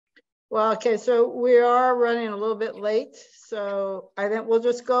Well, okay, so we are running a little bit late, so I think we'll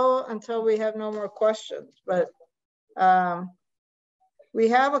just go until we have no more questions. But we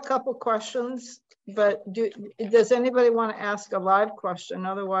have a couple questions, but does anybody want to ask a live question?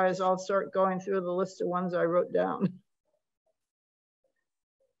 Otherwise, I'll start going through the list of ones I wrote down.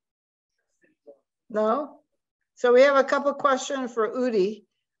 No? So we have a couple questions for Udi.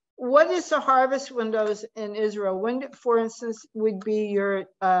 What is the harvest windows in Israel? When, for instance, would be your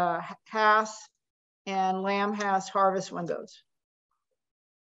HASS and lamb HASS harvest windows?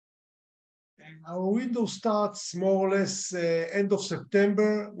 Our window starts more or less end of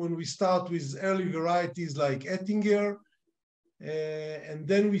September, when we start with early varieties like Ettinger. And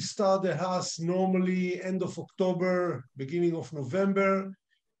then we start the HASS normally end of October, beginning of November.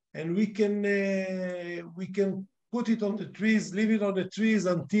 And we can put it on the trees, leave it on the trees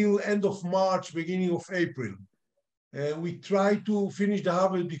until end of March, beginning of April. We try to finish the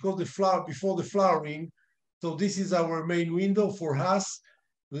harvest before the flowering. So this is our main window for HASS.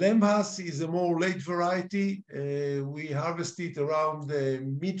 Lamb HASS is a more late variety. We harvest it around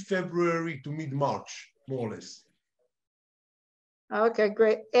mid-February to mid-March, more or less. Okay,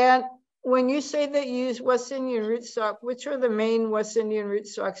 great. And when you say that you use West Indian rootstock, which are the main West Indian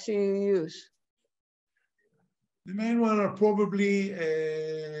rootstocks you use? The main one are probably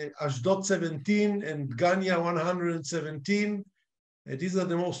Ashdod 17 and Gania 117. These are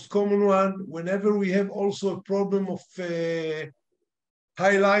the most common one. Whenever we have also a problem of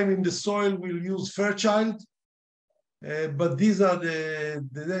high lime in the soil, we'll use Fairchild. But these are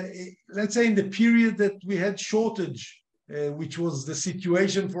let's say in the period that we had shortage, which was the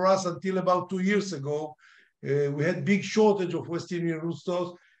situation for us until about 2 years ago, we had big shortage of West Indian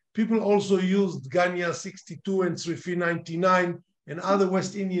rootstocks. People also used Gania 62 and Srifi 99 and other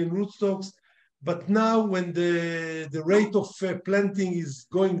West Indian rootstocks. But now when the rate of planting is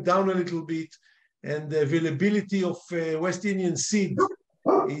going down a little bit and the availability of West Indian seed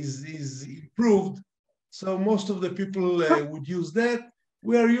is improved, so most of the people would use that.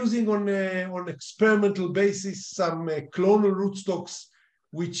 We are using on experimental basis some clonal rootstocks,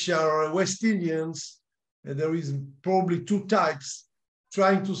 which are West Indians. There is probably 2 types,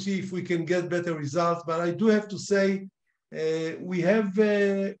 trying to see if we can get better results. But I do have to say, we have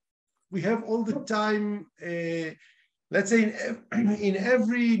all the time, let's say in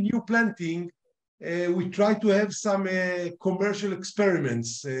every new planting, we try to have some commercial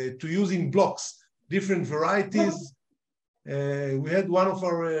experiments to use in blocks, different varieties. We had one of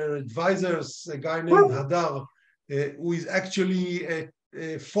our advisors, a guy named Hadar, who is actually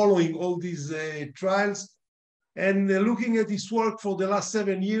following all these trials. And looking at his work for the last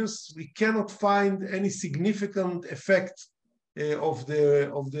 7 years, we cannot find any significant effect of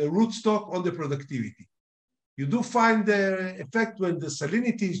the rootstock on the productivity. You do find the effect when the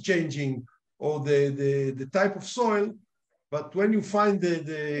salinity is changing or the type of soil, but when you find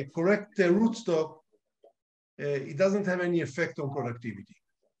the correct rootstock, it doesn't have any effect on productivity,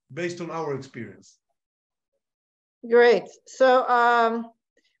 based on our experience. Great. So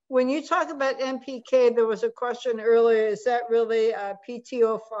when you talk about NPK, there was a question earlier, is that really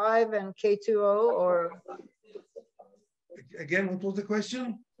PTO5 and K2O, or? Again, what was the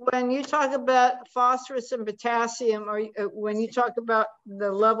question? When you talk about phosphorus and potassium, or when you talk about the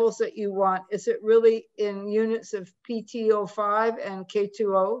levels that you want, is it really in units of PTO5 and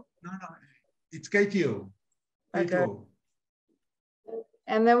K2O? No, it's KTO. Okay.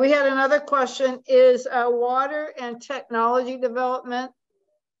 And then we had another question, is water and technology development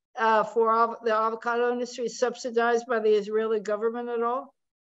for the avocado industry subsidized by the Israeli government at all?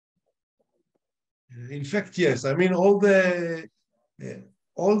 In fact, yes. I mean, all the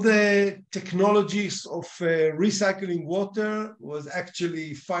technologies of recycling water was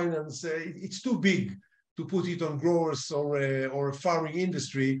actually financed. It's too big to put it on growers or a farming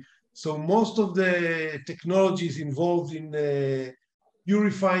industry. So most of the technologies involved in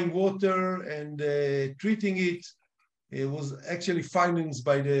purifying water and treating it, it was actually financed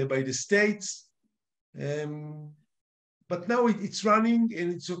by the states. But now it's running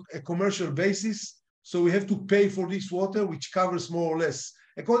and it's a commercial basis. So we have to pay for this water, which covers more or less.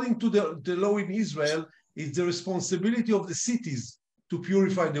 According to the law in Israel, it's the responsibility of the cities to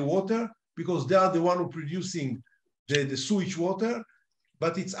purify the water because they are the one who producing the sewage water.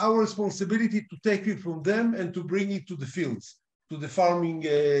 But it's our responsibility to take it from them and to bring it to the fields, to the farming,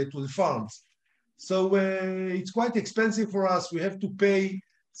 to the farms. So it's quite expensive for us. We have to pay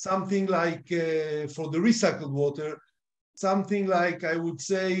something like, for the recycled water, something like, I would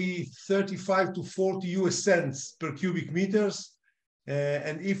say, 35 to 40 US cents per cubic meters.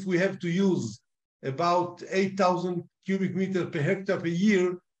 And if we have to use about 8,000 cubic meters per hectare per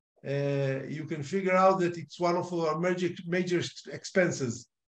year, you can figure out that it's one of our major expenses,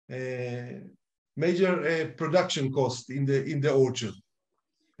 major production cost in the orchard.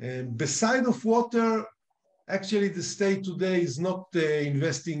 Beside of water, actually the state today is not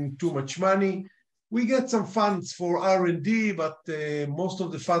investing too much money. We get some funds for R&D, but most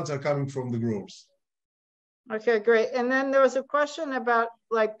of the funds are coming from the growers. Okay, great. And then there was a question about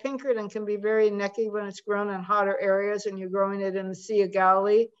like Pinkerton can be very necky when it's grown in hotter areas and you're growing it in the Sea of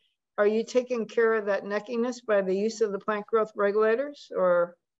Galilee. Are you taking care of that neckiness by the use of the plant growth regulators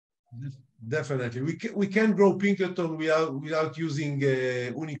or? Definitely. We can grow Pinkerton without using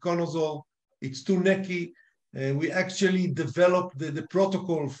uniconazole. It's too necky. We actually developed the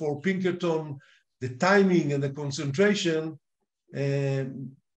protocol for Pinkerton, the timing and the concentration,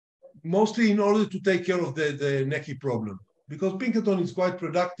 mostly in order to take care of the necky problem. Because Pinkerton is quite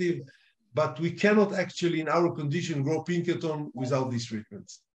productive, but we cannot actually, in our condition, grow Pinkerton without these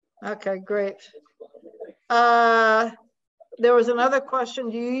treatments. Okay, great. There was another question.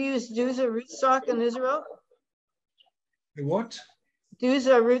 Do you use Dusa rootstock in Israel? What?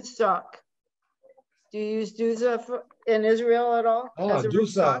 Dusa rootstock. Do you use Dusa in Israel at all? Ah,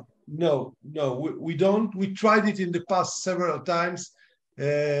 Dusa. No, we don't. We tried it in the past several times.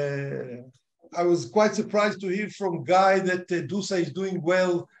 I was quite surprised to hear from Guy that Dusa is doing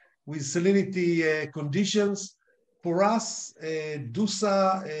well with salinity conditions. For us,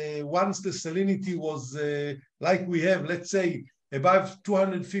 Dusa, once the salinity was like we have, let's say, above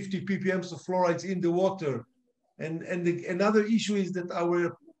 250 ppm of fluorides in the water, and another issue is that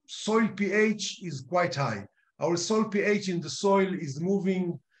our soil pH is quite high. Our soil pH in the soil is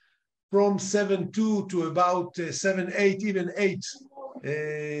moving from 7.2 to about 7.8, even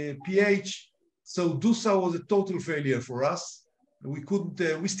 8 pH. So Dusa was a total failure for us. We couldn't,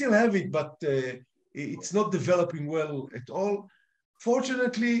 we still have it, but it's not developing well at all.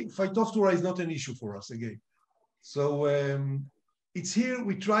 Fortunately, Phytophthora is not an issue for us again. So it's here,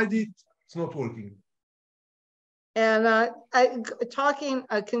 we tried it, it's not working. And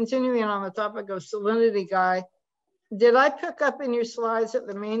continuing on the topic of salinity, Guy, did I pick up in your slides that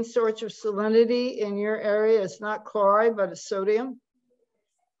the main source of salinity in your area is not chloride, but it's sodium?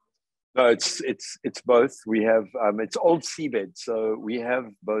 No, it's both. We have it's old seabed, so we have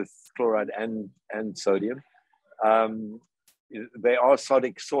both chloride and sodium. They are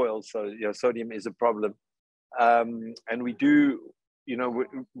sodic soils, so sodium is a problem. And we do,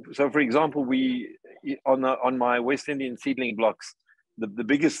 so for example, we on my West Indian seedling blocks, the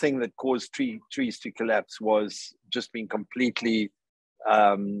biggest thing that caused trees to collapse was just being completely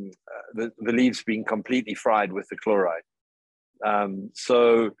the leaves being completely fried with the chloride.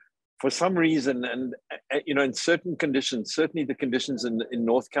 So for some reason, and in certain conditions, certainly the conditions in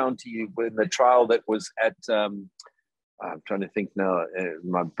North County, when the trial that was at, I'm trying to think now,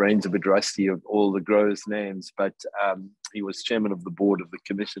 my brain's a bit rusty of all the growers' names, but he was chairman of the board of the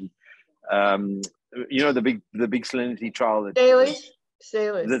commission. The big salinity trial that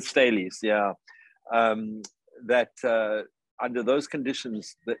Staley's, yeah. That under those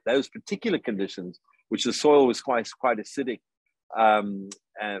conditions, those particular conditions, which the soil was quite acidic,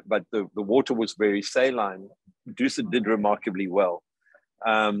 but the water was very saline, Dusa did remarkably well.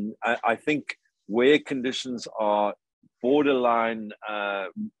 I think where conditions are borderline,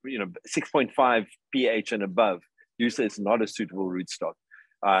 6.5 pH and above, Dusa is not a suitable rootstock,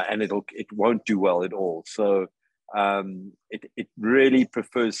 and it won't do well at all. So it really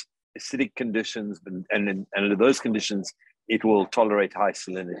prefers acidic conditions, and under those conditions, it will tolerate high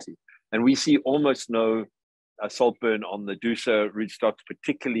salinity. And we see almost no salt burn on the Dusa rootstocks,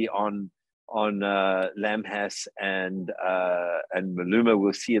 particularly on Lamb-Hass and Maluma.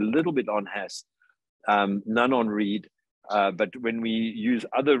 We'll see a little bit on Hass, none on Reed. But when we use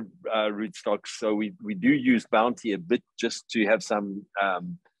other rootstocks, so we do use Bounty a bit just to have some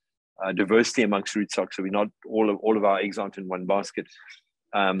diversity amongst rootstocks, so we're not all of our eggs aren't in one basket.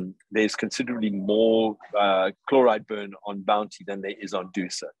 There's considerably more chloride burn on Bounty than there is on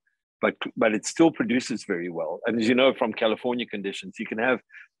Dusa. But it still produces very well. And as you know, from California conditions, you can have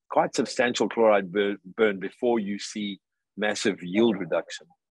quite substantial chloride burn before you see massive yield reduction.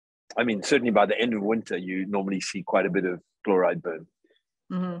 I mean, certainly by the end of winter, you normally see quite a bit of chloride burn.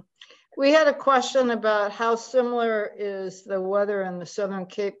 Mm-hmm. We had a question about how similar is the weather in the Southern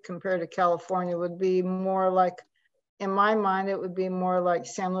Cape compared to California. Would be more like, in my mind, it would be more like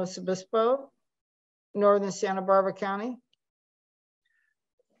San Luis Obispo, northern Santa Barbara County.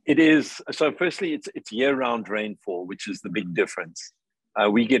 It is. So firstly, it's year-round rainfall, which is the big difference.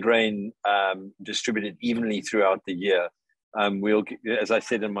 We get rain distributed evenly throughout the year. We'll, as I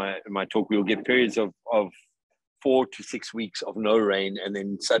said in my talk, we'll get periods of 4 to 6 weeks of no rain, and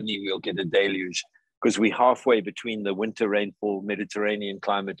then suddenly we'll get a deluge because we're halfway between the winter rainfall Mediterranean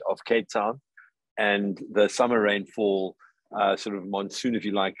climate of Cape Town and the summer rainfall sort of monsoon, if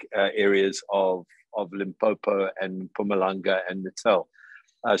you like, areas of Limpopo and Mpumalanga and Natal.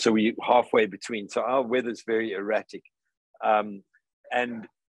 So we're halfway between. So our weather's very erratic. And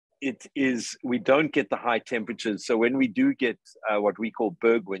we don't get the high temperatures. So when we do get what we call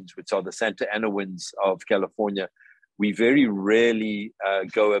berg winds, which are the Santa Ana winds of California, we very rarely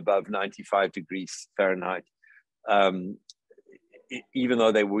go above 95 degrees Fahrenheit. Even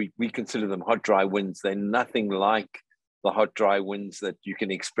though we consider them hot, dry winds, they're nothing like the hot, dry winds that you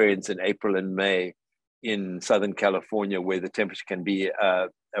can experience in April and May in Southern California, where the temperature can be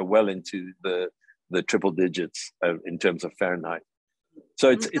well into the triple digits in terms of Fahrenheit. So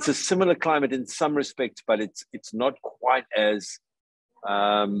it's a similar climate in some respects, but it's not quite as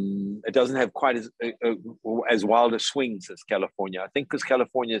it doesn't have quite as wild as swings as California. I think because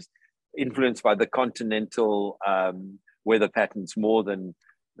California is influenced by the continental weather patterns more than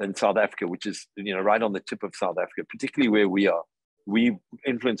South Africa, which is right on the tip of South Africa, particularly where we are. We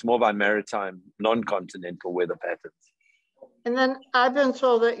influence more by maritime, non-continental weather patterns. And then I've been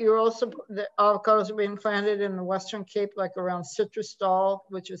told that the avocados are being planted in the Western Cape, like around Citrusdal,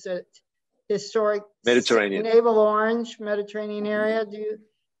 which is a historic Mediterranean navel orange Mediterranean area.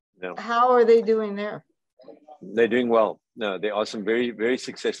 How are they doing there? They're doing well. No, there are some very, very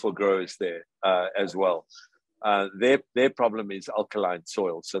successful growers there as well. Their problem is alkaline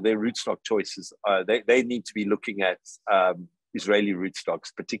soil. So their rootstock choices, they need to be looking at Israeli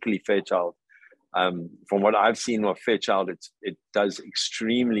rootstocks, particularly Fairchild. From what I've seen of Fairchild, it does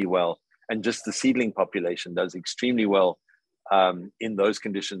extremely well. And just the seedling population does extremely well in those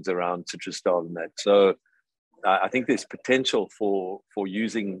conditions around Citrusdal and that. So I think there's potential for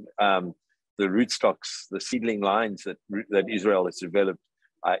using the rootstocks, the seedling lines that Israel has developed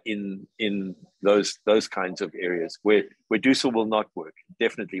in those kinds of areas where Dussel will not work,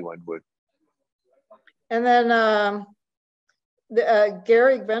 definitely won't work. And then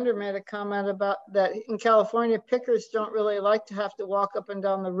Gary Bender made a comment about that in California, pickers don't really like to have to walk up and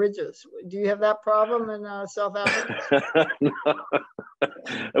down the ridges. Do you have that problem in South Africa? No.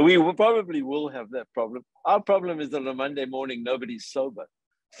 We probably will have that problem. Our problem is that on a Monday morning, nobody's sober.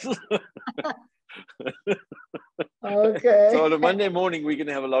 Okay. So on a Monday morning, we're going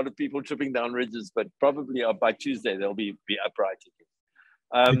to have a lot of people tripping down ridges, but probably by Tuesday, they'll be upright again.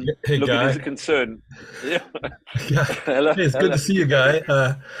 Hey, look, Guy. it is a concern. Yeah. Hello. Hey, it's good to see you, Guy.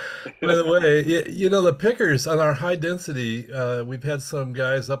 By the way, the pickers on our high density, we've had some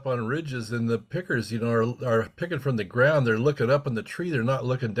guys up on ridges, and the pickers, are picking from the ground. They're looking up in the tree. They're not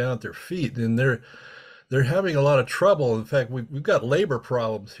looking down at their feet, and they're having a lot of trouble. In fact, we've got labor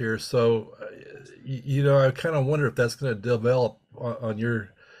problems here. So, I kind of wonder if that's going to develop on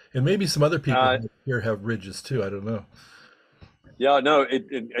your, and maybe some other people here have ridges too. I don't know. Yeah, no,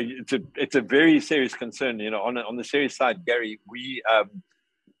 it's a very serious concern. On the serious side, Gary, we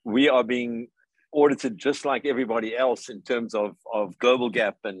are being audited just like everybody else in terms of Global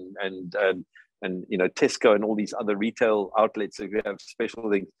Gap and Tesco and all these other retail outlets that have special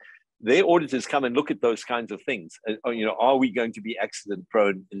things. Their auditors come and look at those kinds of things. Are we going to be accident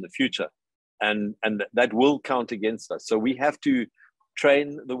prone in the future? And that will count against us. So we have to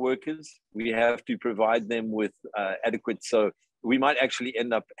train the workers. We have to provide them with adequate. So we might actually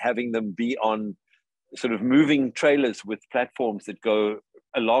end up having them be on sort of moving trailers with platforms that go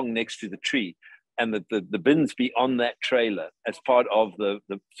along next to the tree, and that the bins be on that trailer as part of the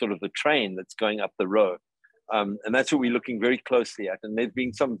sort of the train that's going up the row. And that's what we're looking very closely at. And there's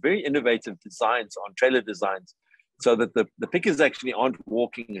been some very innovative designs on trailer designs so that the pickers actually aren't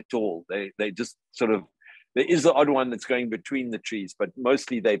walking at all. They just sort of, there is the odd one that's going between the trees, but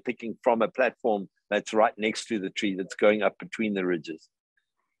mostly they're picking from a platform that's right next to the tree that's going up between the ridges.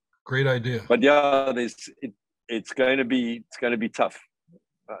 Great idea. But yeah, it's going to be tough.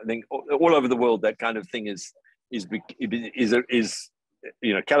 I think all over the world that kind of thing is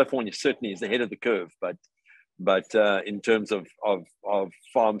California certainly is ahead of the curve, but in terms of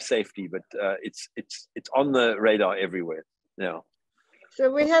farm safety, but it's on the radar everywhere now.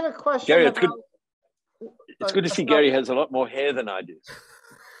 So we had a question. Gary, it's good to see Gary has a lot more hair than I do.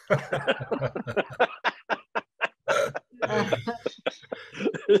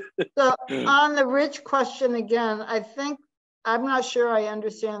 So on the ridge question again, I'm not sure I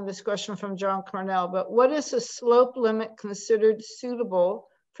understand this question from John Cornell, but what is the slope limit considered suitable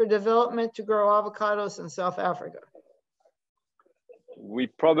for development to grow avocados in South Africa? We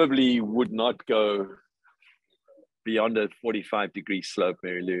probably would not go beyond a 45-degree slope,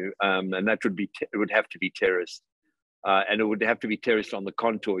 Mary Lou, and that would have to be terraced. and it would have to be terraced on the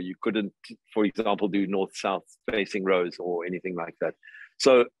contour. You couldn't, for example, do north-south facing rows or anything like that.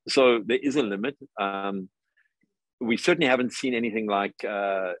 So there is a limit. We certainly haven't seen anything like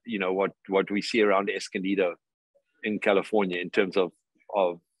what we see around Escondido in California in terms of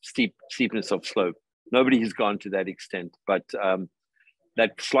steepness of slope. Nobody has gone to that extent, but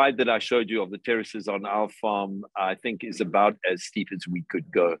that slide that I showed you of the terraces on our farm, I think, is about as steep as we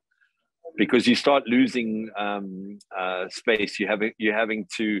could go, because you start losing space. You're having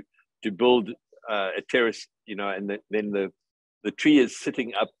to build a terrace, and then the tree is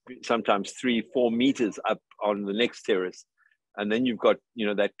sitting up sometimes 3-4 meters up on the next terrace, and then you've got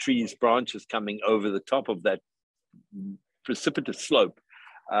that tree's branches coming over the top of that precipitous slope.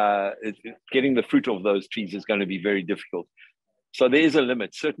 Getting the fruit of those trees is going to be very difficult. So there is a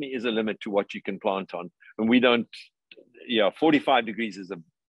limit, certainly is a limit to what you can plant on. And we don't, 45 degrees is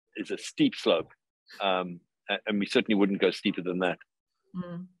a steep slope. And we certainly wouldn't go steeper than that.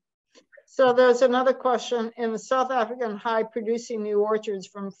 Mm. So there's another question. In the South African high producing new orchards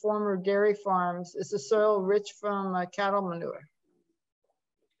from former dairy farms, is the soil rich from cattle manure?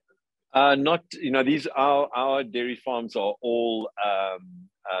 Not, these our dairy farms are all,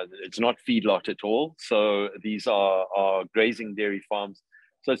 it's not feedlot at all. So these are grazing dairy farms.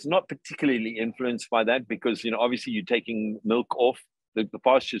 So it's not particularly influenced by that, because, obviously you're taking milk off. The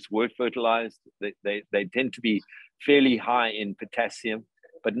pastures were fertilized. They tend to be fairly high in potassium,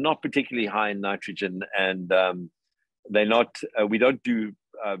 but not particularly high in nitrogen. And they're not, we don't do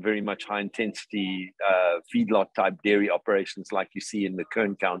very much high intensity feedlot type dairy operations like you see in the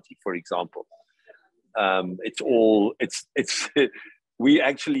Kern County, for example. We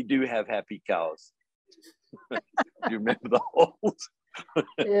actually do have happy cows. You remember the old?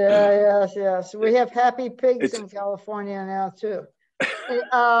 Yes. We have happy pigs in California now too.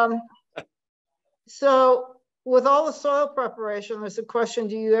 So with all the soil preparation, there's a question,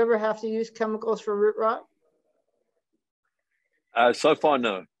 do you ever have to use chemicals for root rot? So far,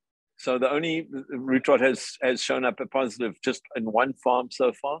 no. So the only root rot has shown up a positive just in one farm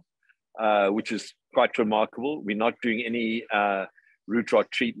so far, which is quite remarkable. We're not doing any root rot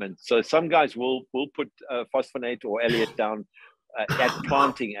treatment. So some guys will put phosphonate or Elliott down at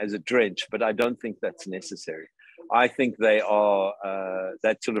planting as a drench, but I don't think that's necessary. I think they are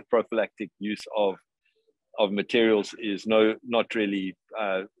that sort of prophylactic use of materials is not really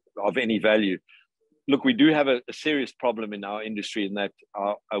of any value. Look, we do have a serious problem in our industry in that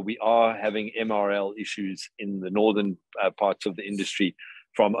we are having MRL issues in the northern parts of the industry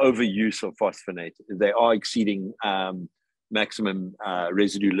from overuse of phosphonate. They are exceeding maximum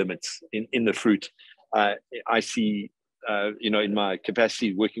residue limits in the fruit. I see, in my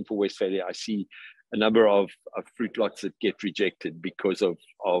capacity working for Westphalia, I see a number of fruit lots that get rejected because of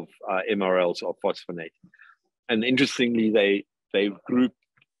MRLs of phosphonate. And interestingly, they group,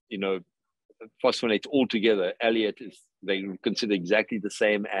 phosphonates all together. Elliott they consider exactly the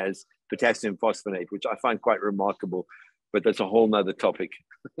same as potassium phosphonate, which I find quite remarkable, but that's a whole nother topic.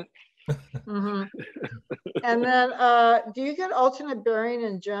 Mm-hmm. And then, do you get alternate bearing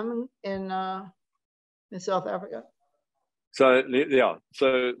in gem in South Africa? So yeah,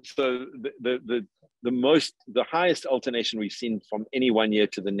 so the highest alternation we've seen from any one year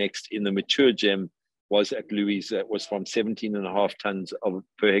to the next in the mature gem was at Louis. That was from 17.5 tons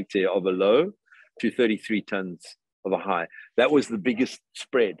per hectare of a low to 33 tons of a high. That was the biggest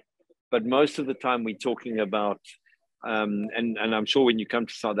spread. But most of the time we're talking about, and I'm sure when you come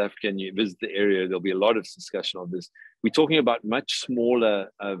to South Africa and you visit the area, there'll be a lot of discussion on this. We're talking about much smaller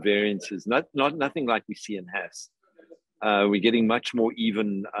variances, nothing like we see in Hass. We're getting much more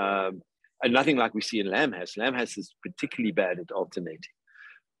even, and nothing like we see in Lamb Hass. Lamb Hass is particularly bad at alternating.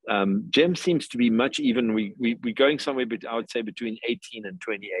 Gem seems to be much even. We're going somewhere, I would say, between 18 and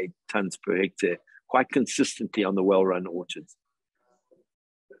 28 tons per hectare, quite consistently on the well-run orchards,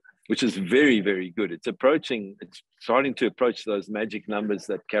 which is very, very good. It's starting to approach those magic numbers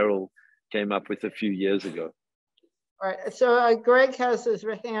that Carol came up with a few years ago. All right, so Greg has his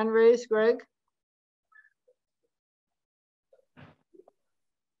hand raised. Greg?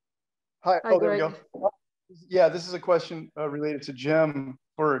 Hi, Greg. There we go. Yeah, this is a question related to gem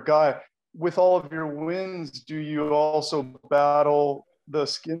for Guy. With all of your wins, do you also battle the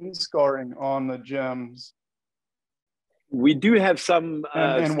skin scarring on the gems? We do have some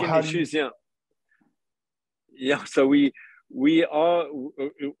skin issues, Yeah, so I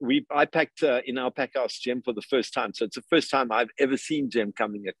packed in our pack house gem for the first time. So it's the first time I've ever seen gem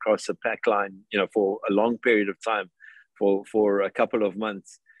coming across a pack line, for a long period of time, for a couple of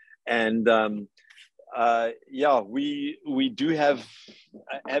months. And Yeah, we do have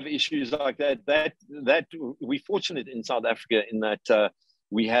issues like that. That we're fortunate in South Africa in that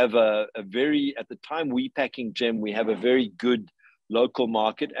we have a very, at the time we packing gem, we have a very good local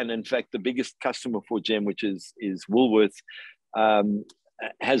market, and in fact the biggest customer for gem, which is Woolworths,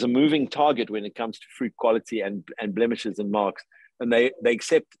 has a moving target when it comes to fruit quality and blemishes and marks. And they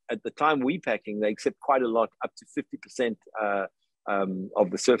accept, at the time we packing, they accept quite a lot, up to 50%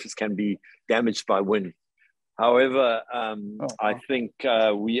 of the surface can be damaged by wind. However, I think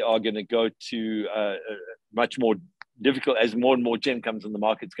we are going to go to much more difficult, as more and more gem comes in the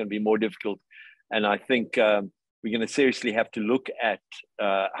market, it's going to be more difficult. And I think we're going to seriously have to look at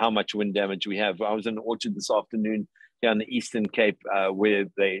how much wind damage we have. I was in an orchard this afternoon here in the Eastern Cape where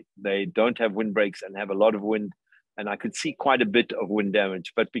they don't have windbreaks and have a lot of wind. And I could see quite a bit of wind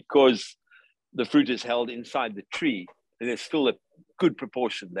damage. But because the fruit is held inside the tree, there's still a good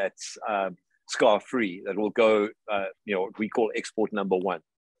proportion that's scar-free that will go, what we call export number one.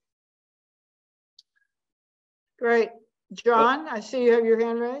 Great. John, I see you have your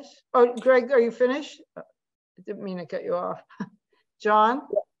hand raised. Oh, Greg, are you finished? I didn't mean to cut you off. John?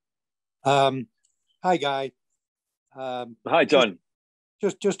 Hi, Guy. Hi, John.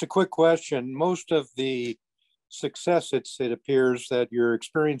 Just a quick question. Most of the success, it appears, that you're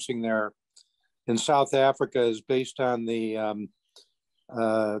experiencing there in South Africa is based on the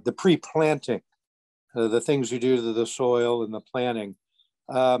pre-planting, the things you do to the soil and the planting.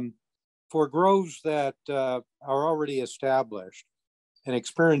 For groves that are already established and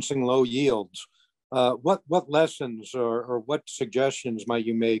experiencing low yields, what lessons or what suggestions might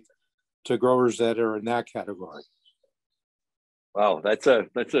you make to growers that are in that category? Wow, that's a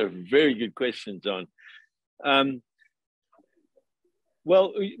very good question, John.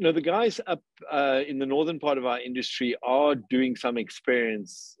 Well, the guys up in the northern part of our industry are doing some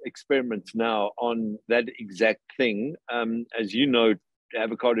experiments now on that exact thing. As you know,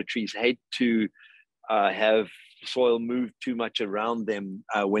 avocado trees hate to have soil move too much around them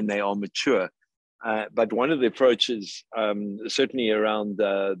when they are mature. But one of the approaches, certainly around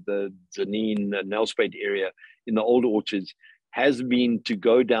the Tzaneen, Nelspruit area in the old orchards, has been to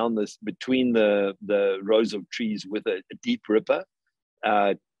go down this between the rows of trees with a deep ripper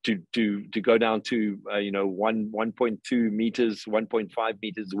to go down to 1.2 meters, 1.5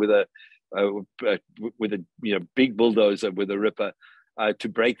 meters with a big bulldozer with a ripper to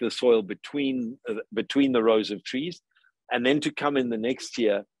break the soil between the rows of trees, and then to come in the next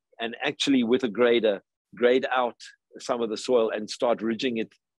year and actually with a grader grade out some of the soil and start ridging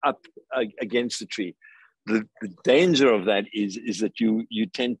it up against the tree. The danger of that is that you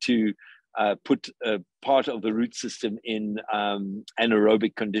tend to put a part of the root system in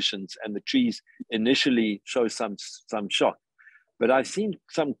anaerobic conditions, and the trees initially show some shock. But I've seen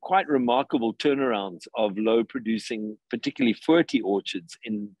some quite remarkable turnarounds of low producing, particularly fruity orchards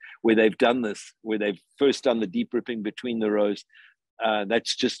where they've done this, where they've first done the deep ripping between the rows.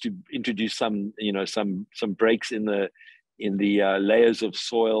 That's just to introduce some breaks in the layers of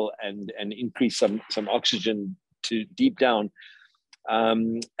soil and increase some oxygen to deep down,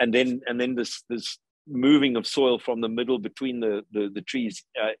 and then this moving of soil from the middle between the trees,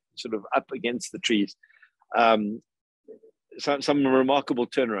 sort of up against the trees. Some remarkable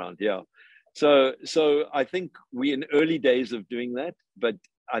turnaround, yeah. So I think we're in early days of doing that, but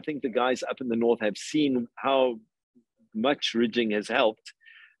I think the guys up in the north have seen how much ridging has helped.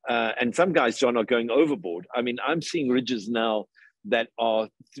 And some guys, John, are going overboard. I mean, I'm seeing ridges now that are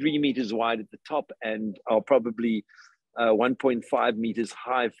 3 meters wide at the top and are probably 1.5 meters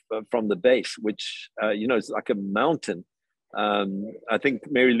high from the base, which, is like a mountain. I think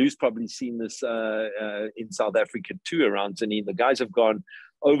Mary Lou's probably seen this in South Africa too, around Tzaneen. The guys have gone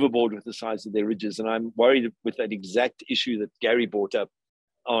overboard with the size of their ridges. And I'm worried with that exact issue that Gary brought up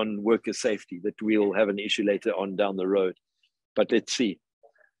on worker safety, that we'll have an issue later on down the road. But let's see.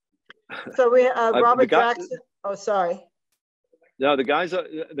 So we Robert Jackson. Oh, sorry. No, the guys.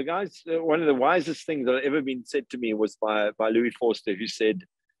 One of the wisest things that ever been said to me was by Louis Forster, who said,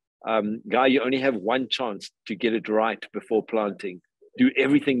 "Guy, you only have one chance to get it right before planting. Do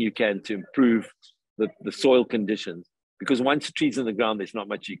everything you can to improve the soil conditions, because once the tree's in the ground, there's not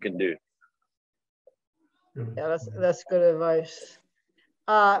much you can do." Yeah, that's good advice.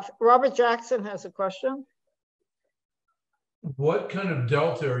 Robert Jackson has a question. What kind of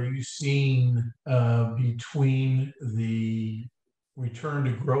delta are you seeing between the return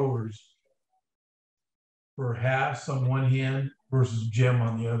to growers for Hass on one hand versus Gem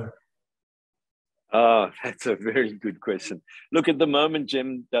on the other? That's a very good question. Look, at the moment,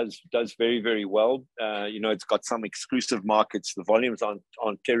 Gem does very, very well. It's got some exclusive markets. The volumes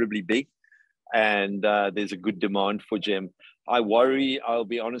aren't terribly big. and there's a good demand for gem. I'll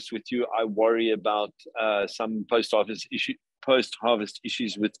be honest with you, I worry about some post-harvest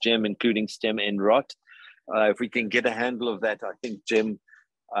issues with gem, including stem end rot. If we can get a handle of that, I think gem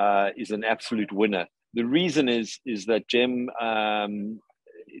is an absolute winner. The reason is that gem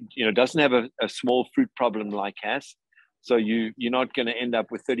doesn't have a small fruit problem like Hass. So you're not going to end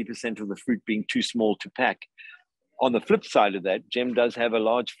up with 30% of the fruit being too small to pack. On the flip side of that, gem does have a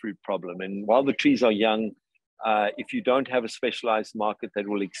large fruit problem. And while the trees are young, if you don't have a specialized market that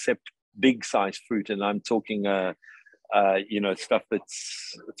will accept big size fruit, and I'm talking, stuff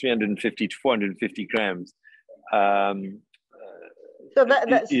that's 350 to 450 grams. So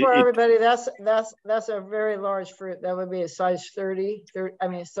that's for everybody. That's a very large fruit. That would be a size 30.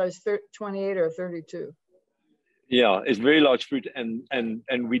 Size 28 or 32. Yeah, it's very large fruit, and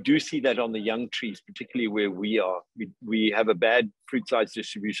we do see that on the young trees, particularly where we are. We have a bad fruit size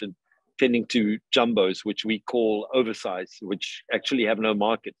distribution, tending to jumbos, which we call oversized, which actually have no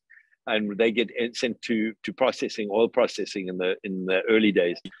market, and they get sent to oil processing in the early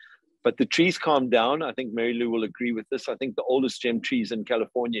days. But the trees calm down. I think Mary Lou will agree with this. I think the oldest gem trees in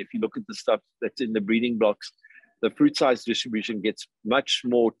California, if you look at the stuff that's in the breeding blocks, the fruit size distribution gets much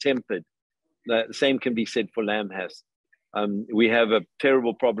more tempered. The same can be said for lamb Hass. We have a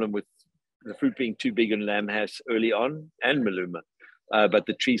terrible problem with the fruit being too big in lamb Hass early on, and Maluma. But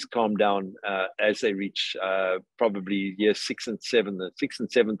the trees calm down as they reach probably year 6 and 7, the 6th and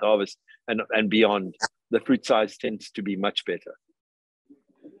 7th harvest and beyond. The fruit size tends to be much better.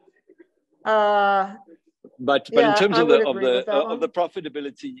 But in terms of the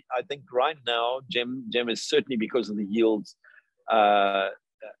profitability, I think right now gem is certainly, because of the yields.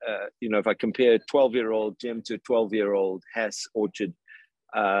 If I compare a 12-year-old gem to a 12-year-old Hass orchard,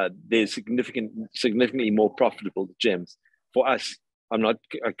 there's significantly more profitable gems for us. I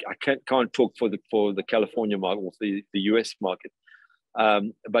can't talk for the California market or the US market,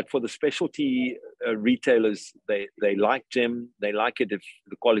 but for the specialty retailers, they like gem. They like it if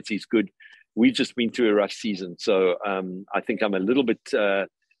the quality is good. We've just been through a rough season, so I think I'm a little bit.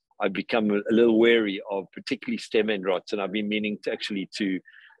 I've become a little wary of particularly stem end rots, and I've been meaning to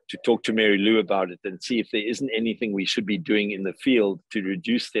talk to Mary Lou about it and see if there isn't anything we should be doing in the field to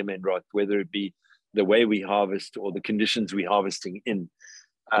reduce stem end rot, whether it be the way we harvest or the conditions we're harvesting in.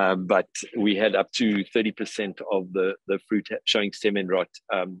 But we had up to 30% of the fruit showing stem end rot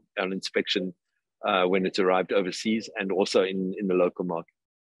on inspection when it arrived overseas and also in the local market.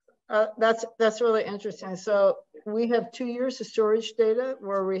 That's really interesting. So we have 2 years of storage data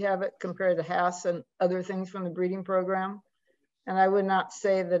where we have it compared to Hass and other things from the breeding program. And I would not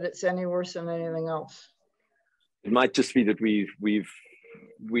say that it's any worse than anything else. It might just be that we're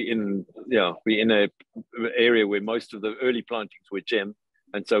in a area where most of the early plantings were gem,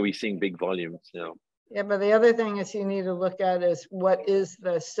 and so we're seeing big volumes. Yeah, but the other thing is you need to look at is what is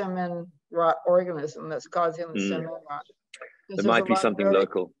the stem end rot organism that's causing the stem end rot. There might be something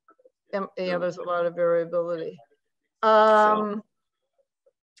local. Yeah, there's a lot of variability.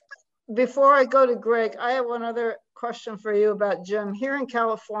 Before I go to Greg, I have one other question for you about gem. Here in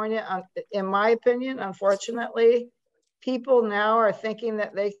California, in my opinion, unfortunately, people now are thinking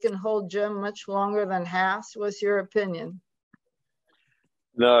that they can hold gem much longer than Hass. What's your opinion?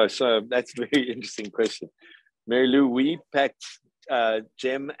 No, so that's a very interesting question. Mary Lou, we packed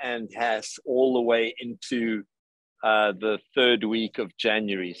gem and Hass all the way into the 3rd week of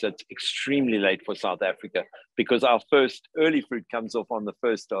January. So it's extremely late for South Africa because our first early fruit comes off on the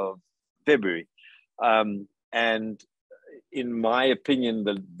 1st of February. And in my opinion,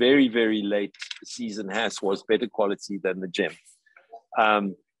 the very, very late season Hass was better quality than the gem.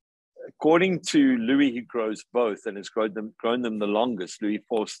 According to Louis, who grows both and has grown them the longest, Louis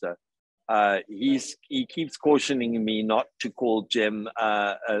Forster, he keeps cautioning me not to call gem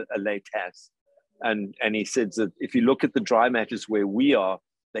a late Hass. And he says that if you look at the dry matters where we are,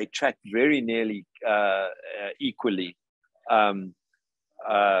 they track very nearly equally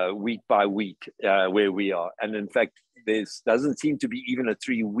week by week where we are. And in fact, there doesn't seem to be even a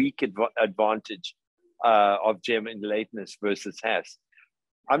 3-week advantage of gem in lateness versus Hass.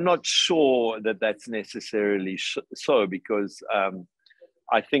 I'm not sure that that's necessarily so, because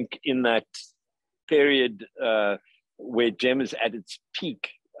I think in that period where gem is at its peak,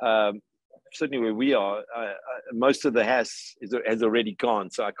 certainly where we are, most of the Hass has already gone.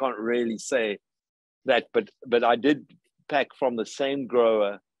 So I can't really say that, but I did pack from the same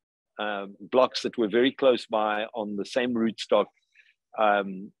grower blocks that were very close by on the same rootstock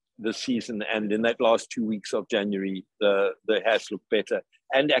this season. And in that last 2 weeks of January, the Hass looked better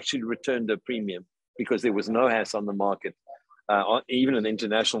and actually returned a premium because there was no Hass on the market Even in the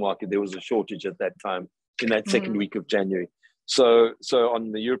international market, there was a shortage at that time in that second week of January. So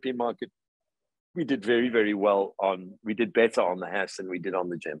on the European market, we did very, very well we did better on the Hass than we did on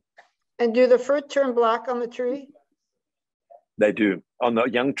the gem. And do the fruit turn black on the tree? They do, on the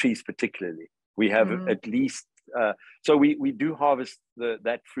young trees particularly. We have at least, so we do harvest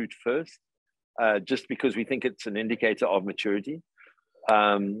that fruit first, just because we think it's an indicator of maturity.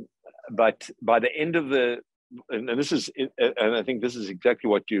 But by the end of and I think this is exactly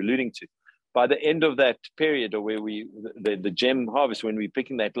what you're alluding to, by the end of that period, or where the gem harvest, when we're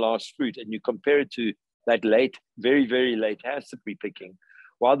picking that last fruit, and you compare it to that late, very, very late Hass that we're picking,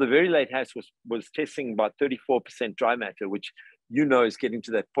 while the very late Hass was testing about 34% dry matter, which is getting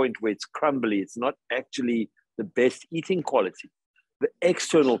to that point where it's crumbly. It's not actually the best eating quality. The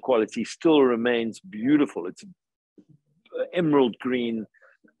external quality still remains beautiful. It's emerald green,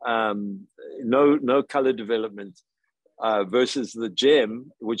 no color development, versus the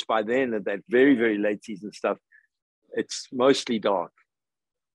gem, which by then at that very, very late season stuff, it's mostly dark.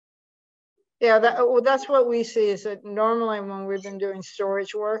 Yeah, that's what we see, is that normally when we've been doing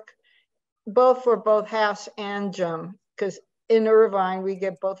storage work, for both Hass and gem, because in Irvine, we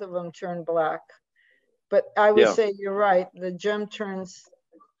get both of them turned black. But I would say you're right, the gem turns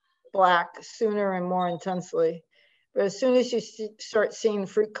black sooner and more intensely. But as soon as you start seeing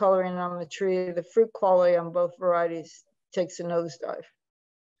fruit coloring on the tree, the fruit quality on both varieties takes a nosedive.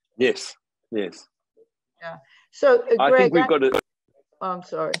 Yes. Yeah. So Greg, I think we've got I'm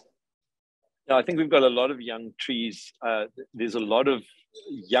sorry. No, I think we've got a lot of young trees. There's a lot of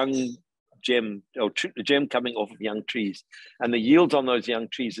young gem coming off of young trees, and the yields on those young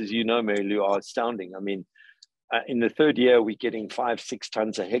trees, as you know, Mary Lou, are astounding. I mean, in the third year, we're getting 5-6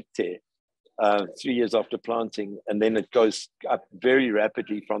 tons a hectare. 3 years after planting, and then it goes up very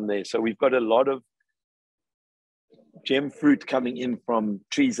rapidly from there. So we've got a lot of gem fruit coming in from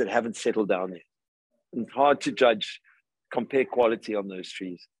trees that haven't settled down there. It's hard to compare quality on those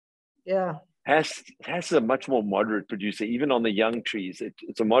trees. Yeah. Hass is a much more moderate producer, even on the young trees.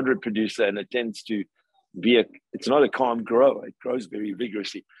 It's a moderate producer, and it tends to be it's not a calm grower. It grows very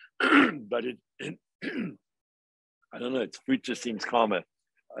vigorously, but I don't know, its fruit just seems calmer.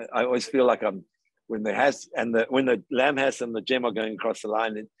 I always feel like when the lamb Hass and the gem are going across the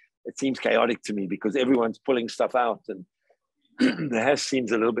line, it seems chaotic to me, because everyone's pulling stuff out, and the Hass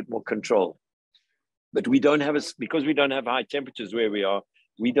seems a little bit more controlled. But because we don't have high temperatures where we are,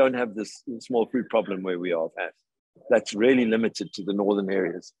 we don't have this small fruit problem where we are of Hass. That's really limited to the northern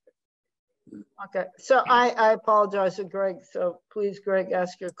areas. Okay, so I apologize to Greg. So please, Greg,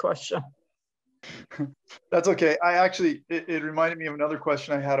 ask your question. That's okay. It reminded me of another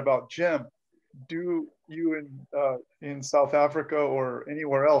question I had about gem. Do you in South Africa or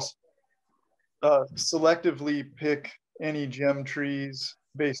anywhere else selectively pick any gem trees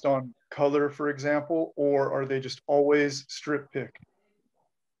based on color, for example, or are they just always strip pick?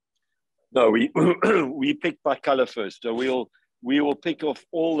 No, we pick by color first. So we will pick off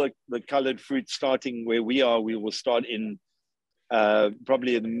all the colored fruit starting where we are. We will start in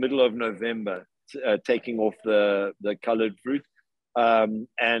probably in the middle of November, taking off the colored fruit.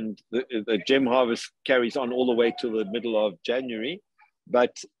 And the gem harvest carries on all the way to the middle of January.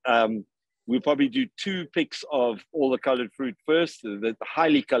 But we'll probably do 2 picks of all the colored fruit first, the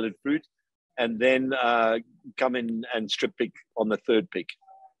highly colored fruit, and then come in and strip pick on the 3rd pick.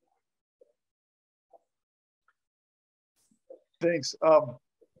 Thanks.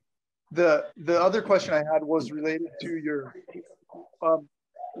 The other question I had was related to your,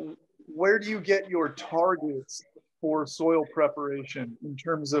 where do you get your targets for soil preparation in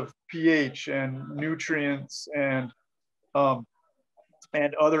terms of pH and nutrients and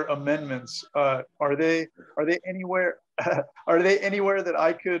other amendments? Are they anywhere? Are they anywhere that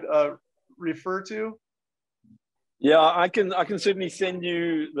I could refer to? Yeah, I can certainly send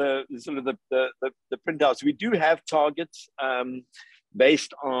you the printouts. We do have targets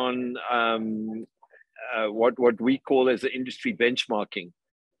based on what we call as the industry benchmarking.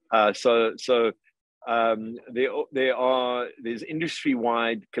 There's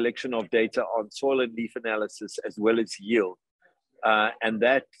industry-wide collection of data on soil and leaf analysis as well as yield, and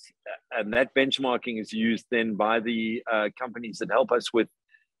that benchmarking is used then by the companies that help us with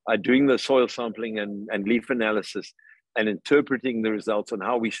doing the soil sampling and leaf analysis and interpreting the results on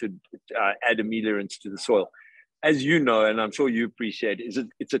how we should add ameliorants to the soil. As you know, and I'm sure you appreciate,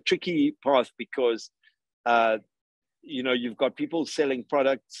 it's a tricky path because you've got people selling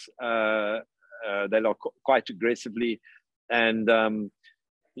products that are quite aggressively, and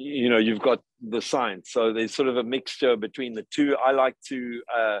you've got the science. So there's sort of a mixture between the two. I like to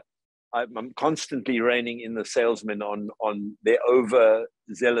I'm constantly reining in the salesmen on their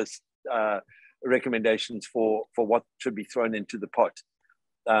overzealous recommendations for what should be thrown into the pot.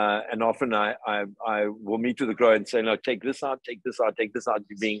 And often I will meet with the grower and say, no, take this out, take this out, take this out.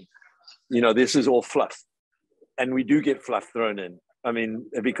 Being, this is all fluff. And we do get fluff thrown in. I mean,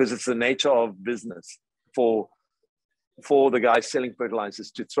 because it's the nature of business for the guys selling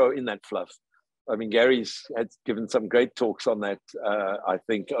fertilizers to throw in that fluff. I mean, Gary's had given some great talks on that, I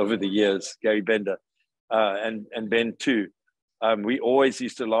think, over the years, Gary Bender, and Ben too. We always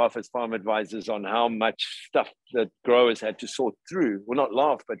used to laugh as farm advisors on how much stuff that growers had to sort through. Well, not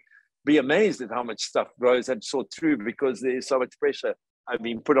laugh, but be amazed at how much stuff growers had to sort through because there's so much pressure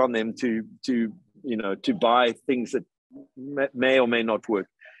being put on them to buy things that may or may not work.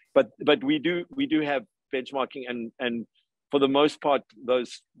 But we do have benchmarking, and for the most part, the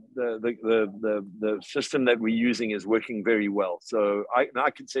system that we're using is working very well. So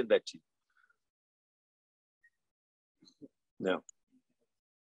I can send that to you. No.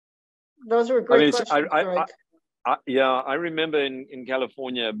 Those were great questions, Greg. I remember in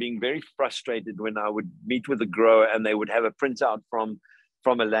California being very frustrated when I would meet with a grower and they would have a printout from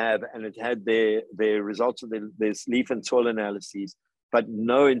a lab and it had their results of their leaf and soil analyses, but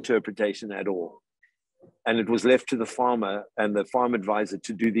no interpretation at all. And it was left to the farmer and the farm advisor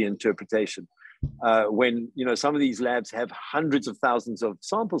to do the interpretation. When some of these labs have hundreds of thousands of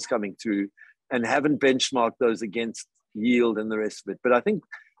samples coming through and haven't benchmarked those against yield and the rest of it. But I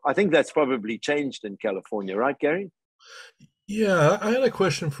think that's probably changed in California, right, Gary? Yeah, I had a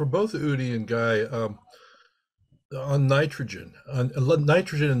question for both Udi and Guy on nitrogen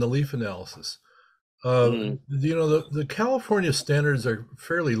in the leaf analysis. The California standards are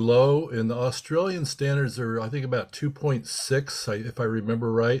fairly low, and the Australian standards are, I think, about 2.6, if I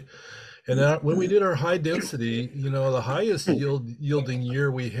remember right. And when we did our high density, the highest yielding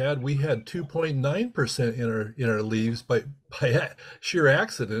year we had 2.9% in our leaves by sheer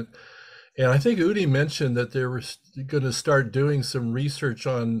accident. And I think Udi mentioned that they were going to start doing some research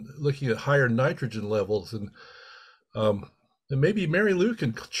on looking at higher nitrogen levels, and maybe Mary Lou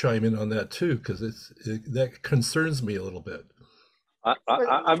can chime in on that too, because that concerns me a little bit.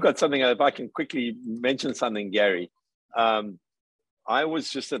 I've got something. If I can quickly mention something, Gary. I was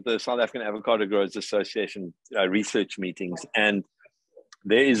just at the South African Avocado Growers Association research meetings, and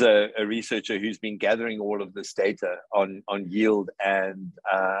there is a researcher who's been gathering all of this data on yield and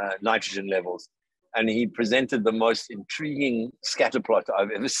nitrogen levels. And he presented the most intriguing scatter plot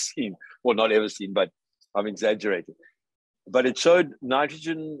I've ever seen. Well, not ever seen, but I'm exaggerating. But it showed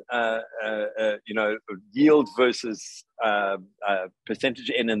nitrogen, yield versus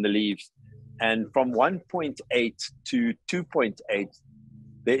percentage N in the leaves. And from 1.8 to 2.8,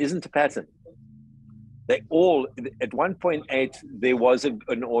 there isn't a pattern. They all, at 1.8, there was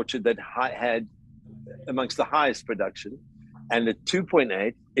an orchard that had amongst the highest production. And at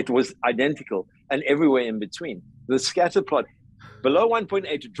 2.8, it was identical, and everywhere in between. The scatter plot below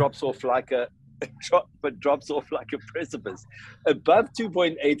 1.8 drops off like a precipice. Above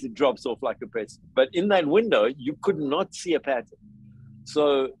 2.8, it drops off like a precipice. But in that window, you could not see a pattern.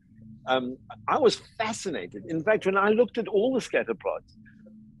 So I was fascinated. In fact, when I looked at all the scatter plots,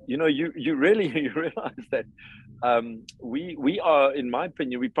 you realize that we are, in my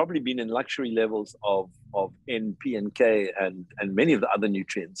opinion, we've probably been in luxury levels of N, P, and K and many of the other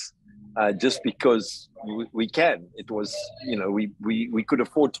nutrients, just because we can. It was, we could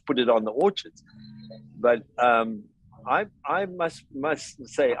afford to put it on the orchards. But I must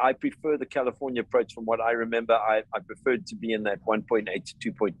say I prefer the California approach. From what I remember, I preferred to be in that 1.8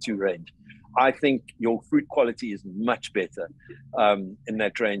 to 2.2 range. I think your fruit quality is much better in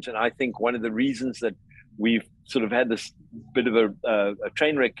that range. And I think one of the reasons that we've sort of had this bit of a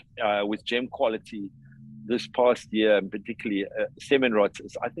train wreck with gem quality this past year, and particularly semen rots,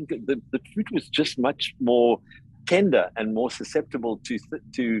 is I think the fruit was just much more tender and more susceptible to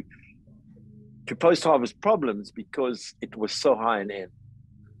post-harvest problems because it was so high in N.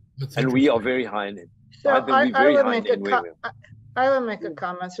 And we are very high in N. So I would make a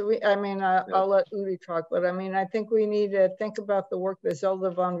comment. So I'll let Udi talk, but I think we need to think about the work that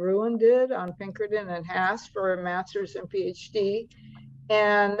Zelda van Ruin did on Pinkerton and Haas for a master's and PhD,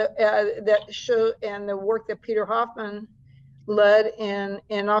 and the work that Peter Hoffman led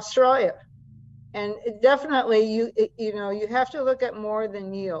in Australia. And definitely, you have to look at more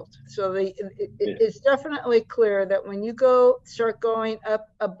than yield. So it's definitely clear that when you start going up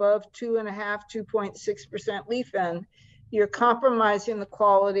above 2.6% leaf end, you're compromising the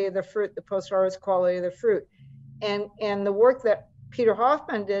quality of the fruit, the post-harvest quality of the fruit. And the work that Peter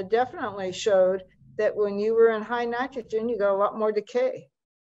Hoffman did definitely showed that when you were in high nitrogen, you got a lot more decay.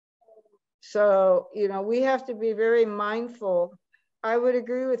 So, we have to be very mindful. I would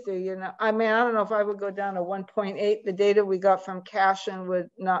agree with you, I mean, I don't know if I would go down to 1.8. The data we got from Cashin would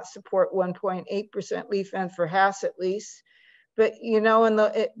not support 1.8% leaf end for Hass at least. But,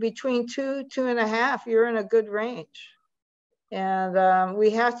 between 2.5, you're in a good range. And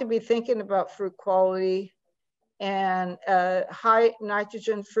we have to be thinking about fruit quality, and high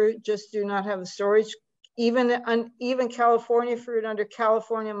nitrogen fruit just do not have the storage. Even California fruit under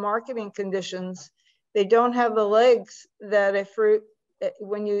California marketing conditions, they don't have the legs that a fruit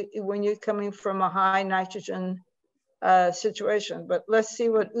when you're coming from a high nitrogen situation. But let's see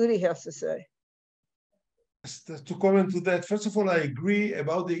what Udi has to say. To comment to that, first of all, I agree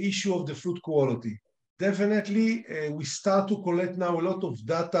about the issue of the fruit quality. Definitely, we start to collect now a lot of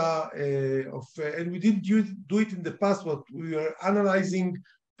data and we didn't do it in the past, but we are analyzing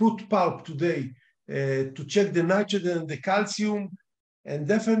fruit pulp today to check the nitrogen and the calcium. And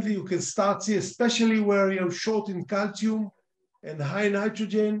definitely you can start see, especially where you're short in calcium and high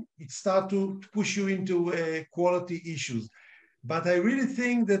nitrogen, it starts to push you into quality issues. But I really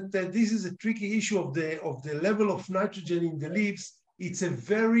think that this is a tricky issue of the level of nitrogen in the leaves. It's a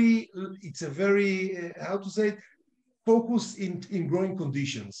very how to say it, focused in growing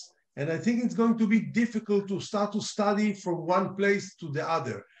conditions. And I think it's going to be difficult to start to study from one place to the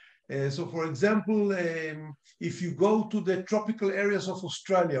other. So for example, if you go to the tropical areas of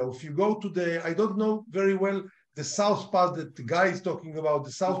Australia, or if you go to I don't know very well the south part that the guy is talking about,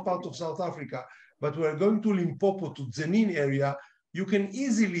 the south part of South Africa, but we're going to Limpopo, to Dzenin area, you can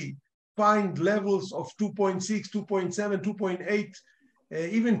easily find levels of 2.6, 2.7, 2.8,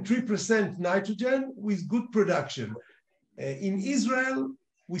 even 3% nitrogen with good production. In Israel,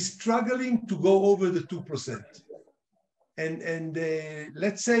 we're struggling to go over the 2%. And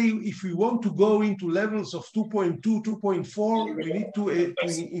let's say if we want to go into levels of 2.2, 2.4, we need to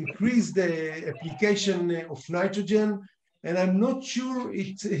increase the application of nitrogen. And I'm not sure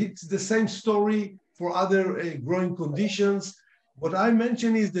it's the same story for other growing conditions. What I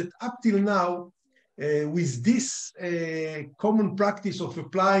mentioned is that up till now, with this common practice of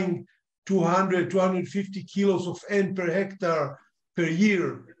applying 200, 250 kilos of N per hectare per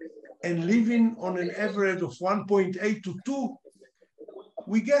year, and living on an average of 1.8 to 2,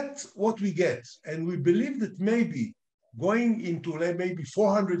 we get what we get. And we believe that maybe going into maybe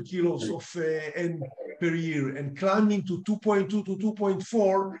 400 kilos of N per year and climbing to 2.2 to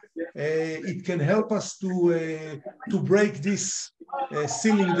 2.4, it can help us to break this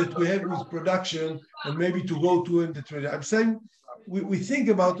ceiling that we have with production and maybe to go to in the trade. I'm saying we think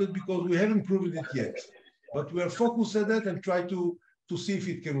about it because we haven't proven it yet, but we are focused on that and try to see if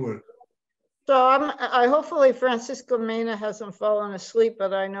it can work. So I hopefully Francisco Mena hasn't fallen asleep,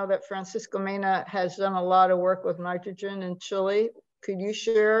 but I know that Francisco Mena has done a lot of work with nitrogen in Chile. Could you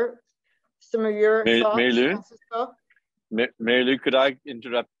share some of your thoughts, Francisco? Mary Lou, could I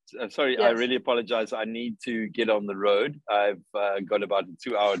interrupt? Sorry, Yes. I really apologize. I need to get on the road. I've got about a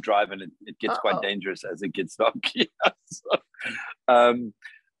 2-hour drive and it gets quite dangerous as it gets dark here. So,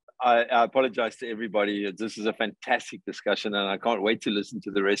 I apologize to everybody. This is a fantastic discussion, and I can't wait to listen to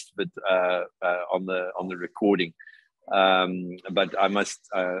the rest of it on the recording. But I must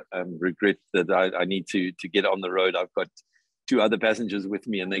regret that I need to get on the road. I've got 2 other passengers with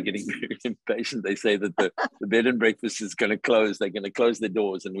me, and they're getting very impatient. They say that the bed and breakfast is going to close. They're going to close their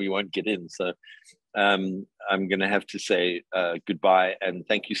doors, and we won't get in. So I'm going to have to say goodbye, and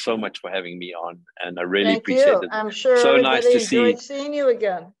thank you so much for having me on. And I really appreciate it. I'm sure so everybody nice to enjoyed seeing you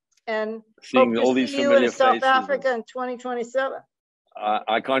again. And seeing hope all to these see you familiar in South faces. Africa in 2027.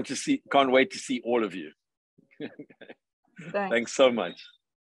 I can't wait to see all of you. Thanks so much.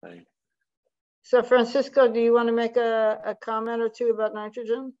 Thanks. So Francisco, do you want to make a comment or two about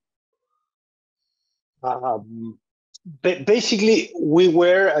nitrogen? Basically, we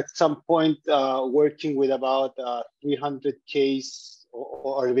were at some point working with about 300 Ks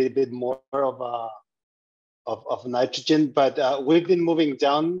or a little bit more of nitrogen, but we've been moving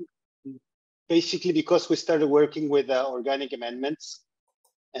down basically because we started working with organic amendments,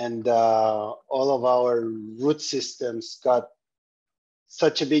 and all of our root systems got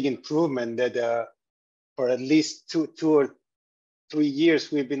such a big improvement that for at least two or 3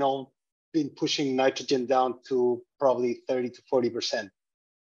 years, we've been pushing nitrogen down to probably 30 to 40%.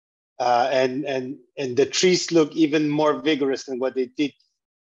 And the trees look even more vigorous than what they did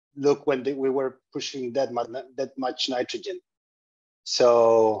look when we were pushing that much nitrogen.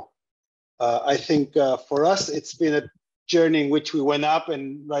 So I think for us, it's been a journey in which we went up,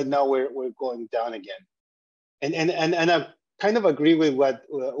 and right now we're going down again. And I kind of agree with what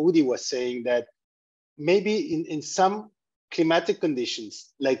Udi was saying, that maybe in some climatic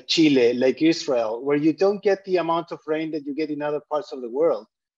conditions like Chile, like Israel, where you don't get the amount of rain that you get in other parts of the world,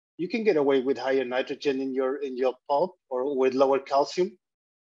 you can get away with higher nitrogen in your pulp or with lower calcium.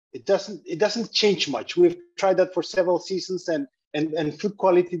 It doesn't change much. We've tried that for several seasons, and food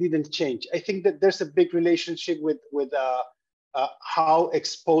quality didn't change. I think that there's a big relationship with how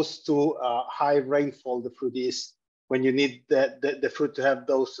exposed to high rainfall the fruit is when you need the fruit to have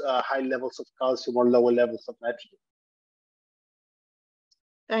those high levels of calcium or lower levels of nitrogen.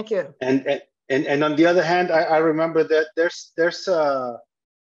 Thank you. And on the other hand, I remember that there's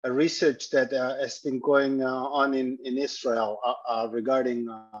a research that has been going on in Israel regarding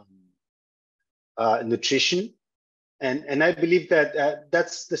nutrition. And I believe that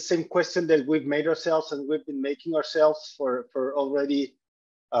that's the same question that we've made ourselves and we've been making ourselves for already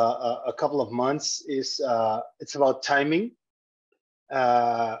a couple of months. Is it's about timing.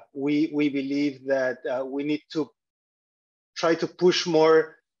 We believe that we need to try to push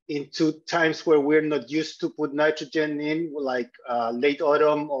more into times where we're not used to put nitrogen in, like late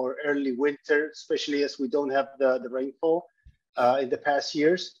autumn or early winter, especially as we don't have the rainfall in the past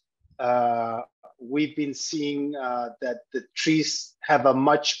years. We've been seeing that the trees have a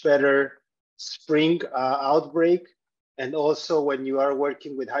much better spring outbreak. And also when you are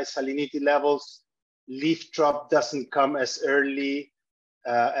working with high salinity levels, leaf drop doesn't come as early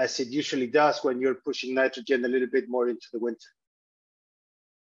as it usually does when you're pushing nitrogen a little bit more into the winter.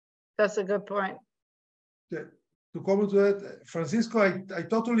 That's a good point. To comment to that, Francisco, I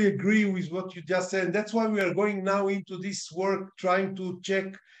totally agree with what you just said. That's why we are going now into this work, trying to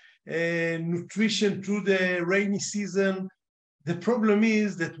check nutrition through the rainy season. The problem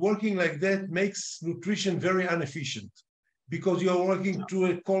is that working like that makes nutrition very inefficient because you're working through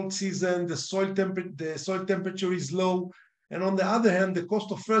a cold season, the soil temperature is low. And on the other hand, the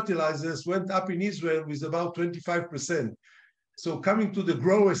cost of fertilizers went up in Israel with about 25%. So coming to the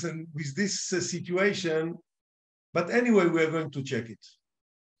growers and with this situation, but anyway, we are going to check it.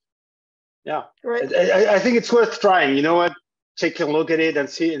 Yeah, right. I think it's worth trying. You know what? Take a look at it and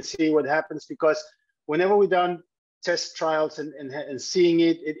see what happens, because whenever we've done test trials and seeing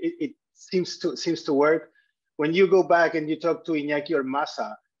it seems to work. When you go back and you talk to Iñaki or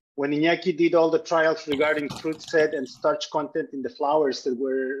Masa, when Iñaki did all the trials regarding fruit set and starch content in the flowers that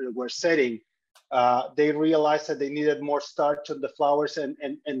we're setting, they realized that they needed more starch on the flowers, and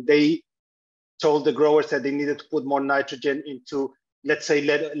they told the growers that they needed to put more nitrogen into, let's say,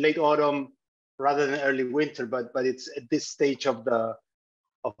 late autumn rather than early winter, but it's at this stage of the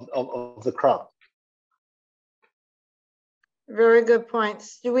crop. Very good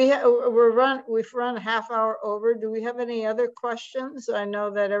points. Do we have, we've run a half hour over. Do we have any other questions? I know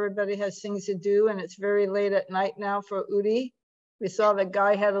that everybody has things to do and it's very late at night now for Udi. We saw that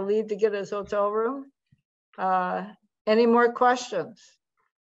Guy had to leave to get his hotel room. Any more questions?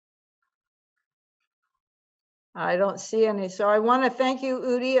 I don't see any. So I want to thank you,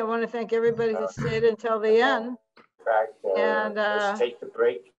 Udi. I want to thank everybody who stayed until the end. In fact, and let's take the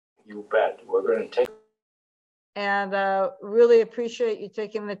break. You bet. We're going to take. And really appreciate you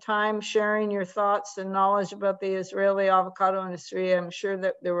taking the time, sharing your thoughts and knowledge about the Israeli avocado industry. I'm sure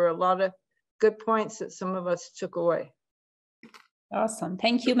that there were a lot of good points that some of us took away. Awesome.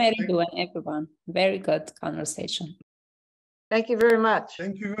 Thank you, Mary Lou, and everyone. Very good conversation. Thank you very much.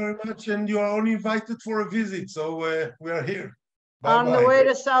 Thank you very much. And you are all invited for a visit. So we are here. On the way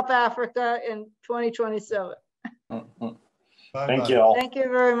to South Africa in 2027. Thank you all. Thank you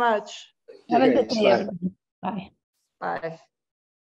very much. Have a good day, everyone. Bye. Bye.